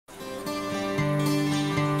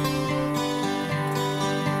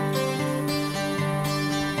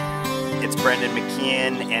Brendon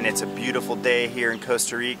McKeon, and it's a beautiful day here in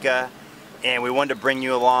Costa Rica, and we wanted to bring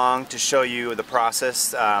you along to show you the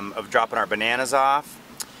process of dropping our bananas off.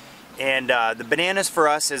 And the bananas for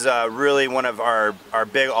us is really one of our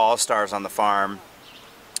big all-stars on the farm.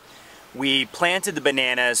 We planted the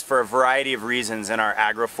bananas for a variety of reasons in our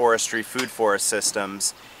agroforestry food forest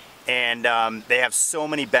systems, and they have so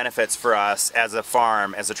many benefits for us as a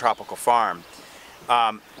farm, as a tropical farm.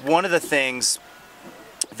 One of the things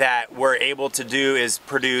that we're able to do is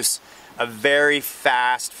produce a very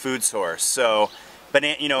fast food source. So,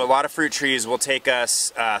 a lot of fruit trees will take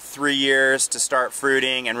us 3 years to start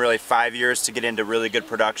fruiting and really 5 years to get into really good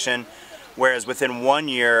production. Whereas within 1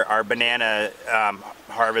 year, our banana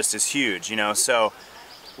harvest is huge. So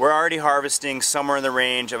we're already harvesting somewhere in the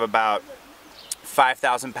range of about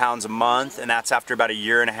 5,000 pounds a month, and that's after about 1.5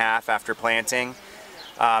 years after planting.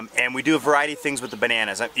 And we do a variety of things with the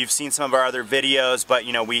bananas. You've seen some of our other videos, but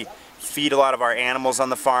we feed a lot of our animals on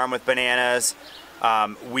the farm with bananas.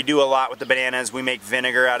 We do a lot with the bananas. We make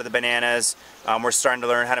vinegar out of the bananas. We're starting to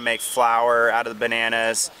learn how to make flour out of the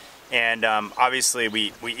bananas. And obviously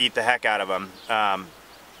we eat the heck out of them.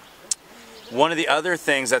 One of the other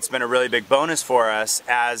things that's been a really big bonus for us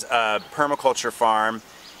as a permaculture farm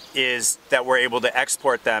is that we're able to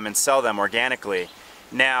export them and sell them organically.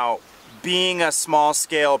 Now, being a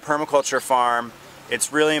small-scale permaculture farm,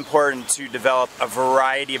 it's really important to develop a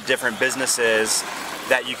variety of different businesses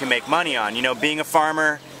that you can make money on. Being a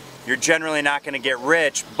farmer, you're generally not going to get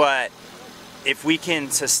rich, but if we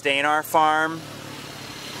can sustain our farm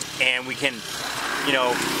and we can,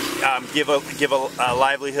 give a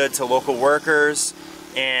livelihood to local workers,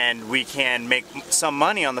 and we can make some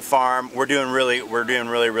money on the farm, we're doing really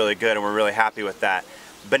good, and we're really happy with that.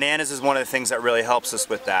 Bananas is one of the things that really helps us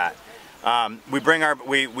with that.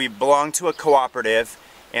 We belong to a cooperative,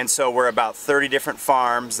 and so we're about 30 different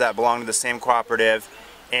farms that belong to the same cooperative,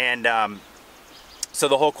 and so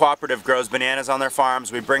the whole cooperative grows bananas on their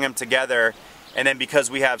farms. We bring them together, and then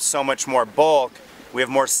because we have so much more bulk, we have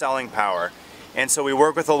more selling power. And so we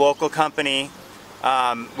work with a local company.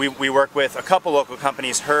 We work with a couple local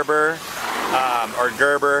companies, Gerber, or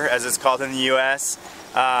Gerber as it's called in the US.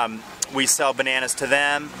 We sell bananas to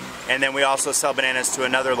them, and then we also sell bananas to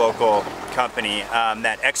another local company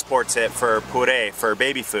that exports it for puree, for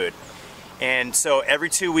baby food. And so every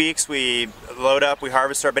 2 weeks we load up, we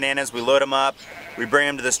harvest our bananas, we load them up, we bring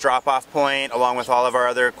them to this drop-off point along with all of our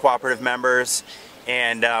other cooperative members,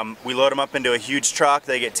 and we load them up into a huge truck.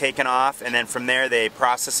 They get taken off, and then from there they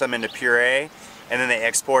process them into puree, and then they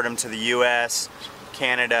export them to the US,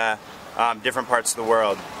 Canada, different parts of the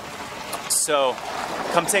world. So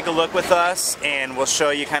come take a look with us and we'll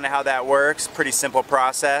show you kind of how that works. Pretty simple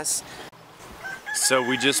process. So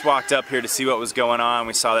we just walked up here to see what was going on.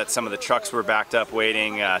 We saw that some of the trucks were backed up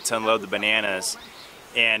waiting to unload the bananas.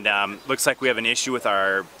 And looks like we have an issue with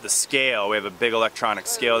the scale. We have a big electronic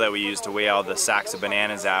scale that we use to weigh all the sacks of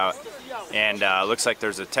bananas out. And looks like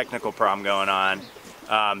there's a technical problem going on.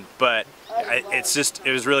 But it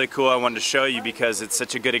was really cool. I wanted to show you because it's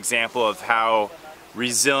such a good example of how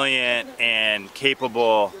resilient and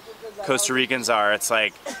capable Costa Ricans are. It's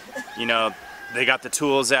like, they got the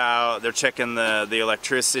tools out, they're checking the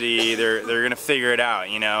electricity, they're gonna figure it out,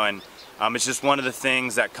 and it's just one of the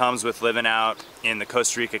things that comes with living out in the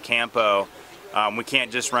Costa Rica campo. We can't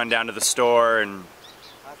just run down to the store and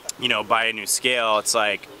buy a new scale. It's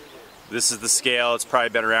like, this is the scale, it's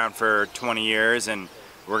probably been around for 20 years, and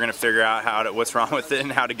we're gonna figure out what's wrong with it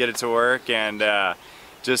and how to get it to work. And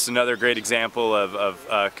just another great example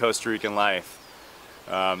of Costa Rican life.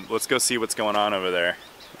 Let's go see what's going on over there.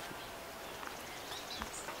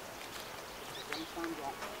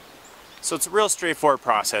 So it's a real straightforward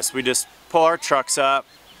process. We just pull our trucks up,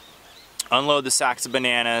 unload the sacks of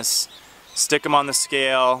bananas, stick them on the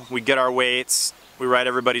scale, we get our weights, we write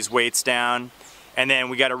everybody's weights down, and then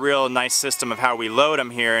we got a real nice system of how we load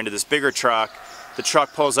them here into this bigger truck. The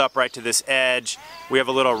truck pulls up right to this edge. We have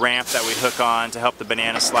a little ramp that we hook on to help the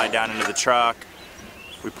banana slide down into the truck.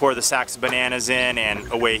 We pour the sacks of bananas in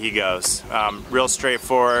and away he goes. Real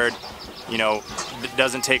straightforward. It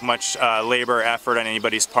doesn't take much labor or effort on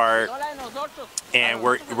anybody's part. And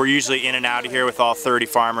we're usually in and out of here with all 30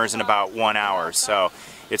 farmers in about 1 hour. So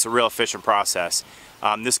it's a real efficient process.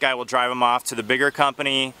 This guy will drive them off to the bigger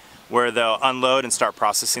company where they'll unload and start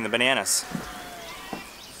processing the bananas.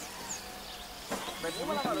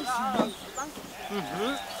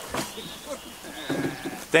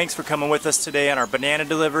 Thanks for coming with us today on our banana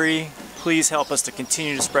delivery. Please help us to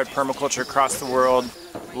continue to spread permaculture across the world.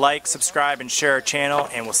 Like, subscribe, and share our channel,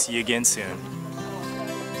 and we'll see you again soon.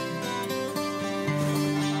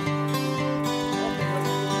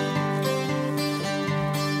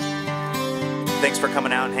 thanks for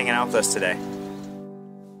coming out and hanging out with us today.